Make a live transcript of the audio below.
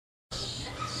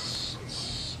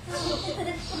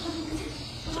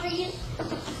How are you?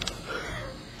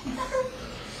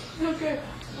 Okay,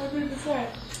 I'll do the side.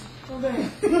 Okay.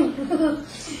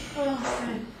 Oh,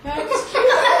 next.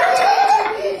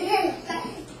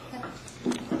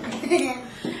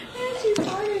 And she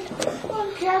farted on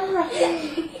camera.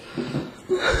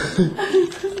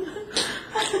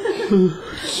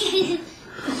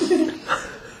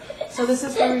 So this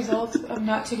is the result of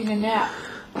not taking a nap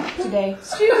today.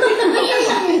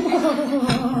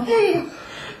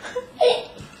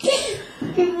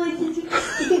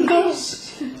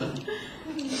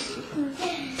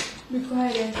 Be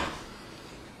quiet, Ed.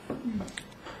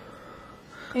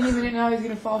 Any minute now he's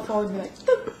gonna fall forward and be like,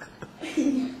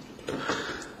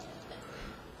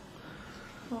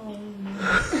 oh no.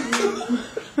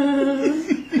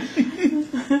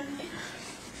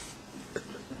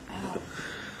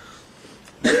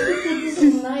 This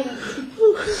is nice.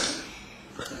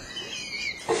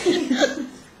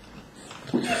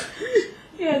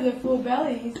 He has a full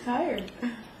belly, he's tired.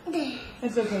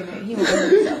 That's okay, mate. He won't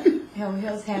hurt himself.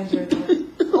 His hands are there.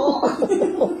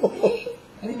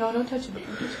 No, don't touch him. Don't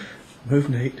touch him. Move,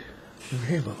 Nate. Move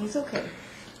here, Bob. He's okay.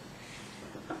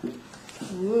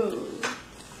 Whoa.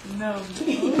 No.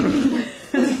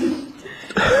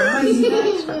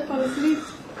 Fall asleep.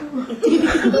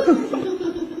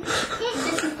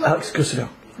 Alex, go sit down.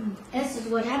 This is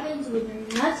what happens when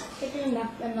you're not taking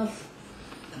enough.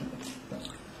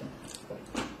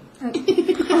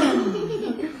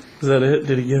 Is that it?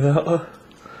 Did he give out?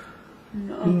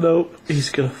 No. Nope. He's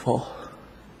gonna fall.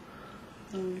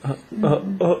 I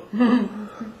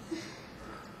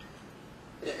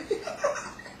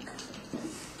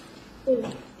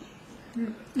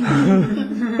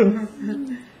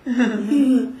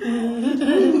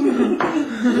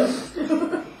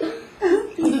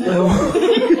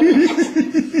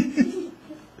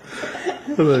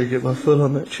better get my foot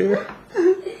on that chair.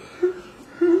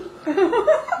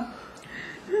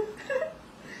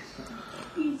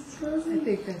 I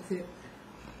think that's it.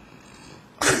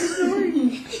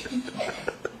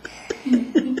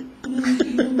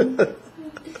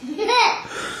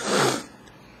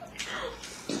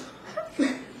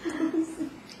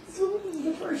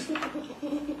 The first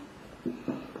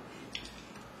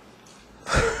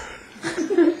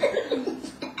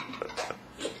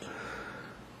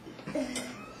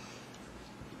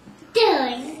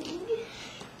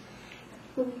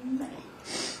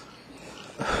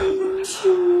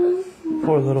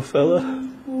Poor little fella.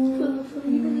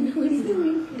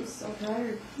 He's so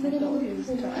tired. I told you he was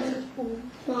tired.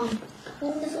 Mom,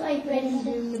 that's why I read he's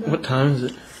doing the What time is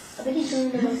it? I bet he's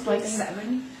doing the It's like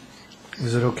 7.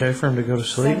 Is it okay for him to go to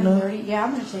sleep now? 7:30. Yeah,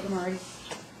 I'm gonna take him already.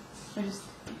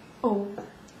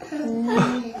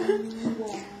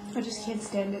 I just can't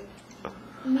stand it.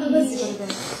 I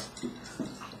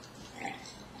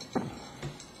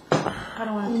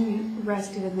don't want him to be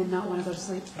rested and then not want to go to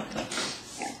sleep.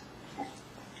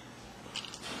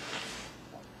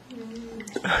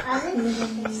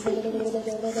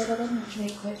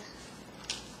 Make quick.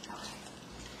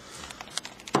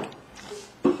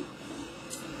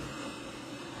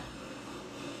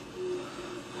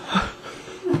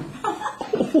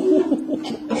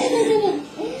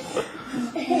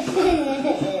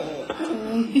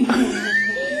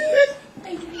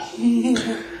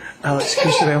 Alex, go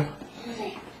sit down.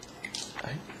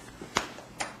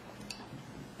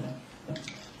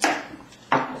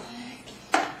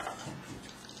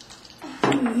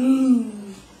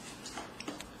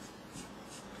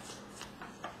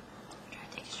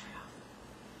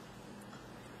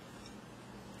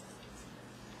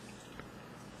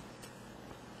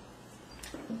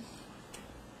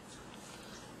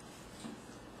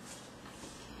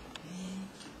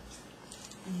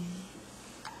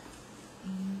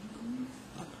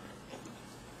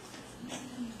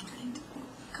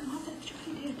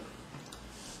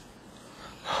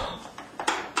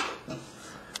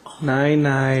 Night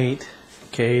night,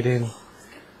 Caden.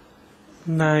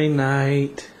 Night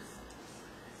night.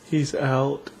 He's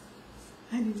out.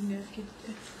 I need a napkin.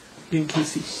 Get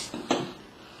Casey.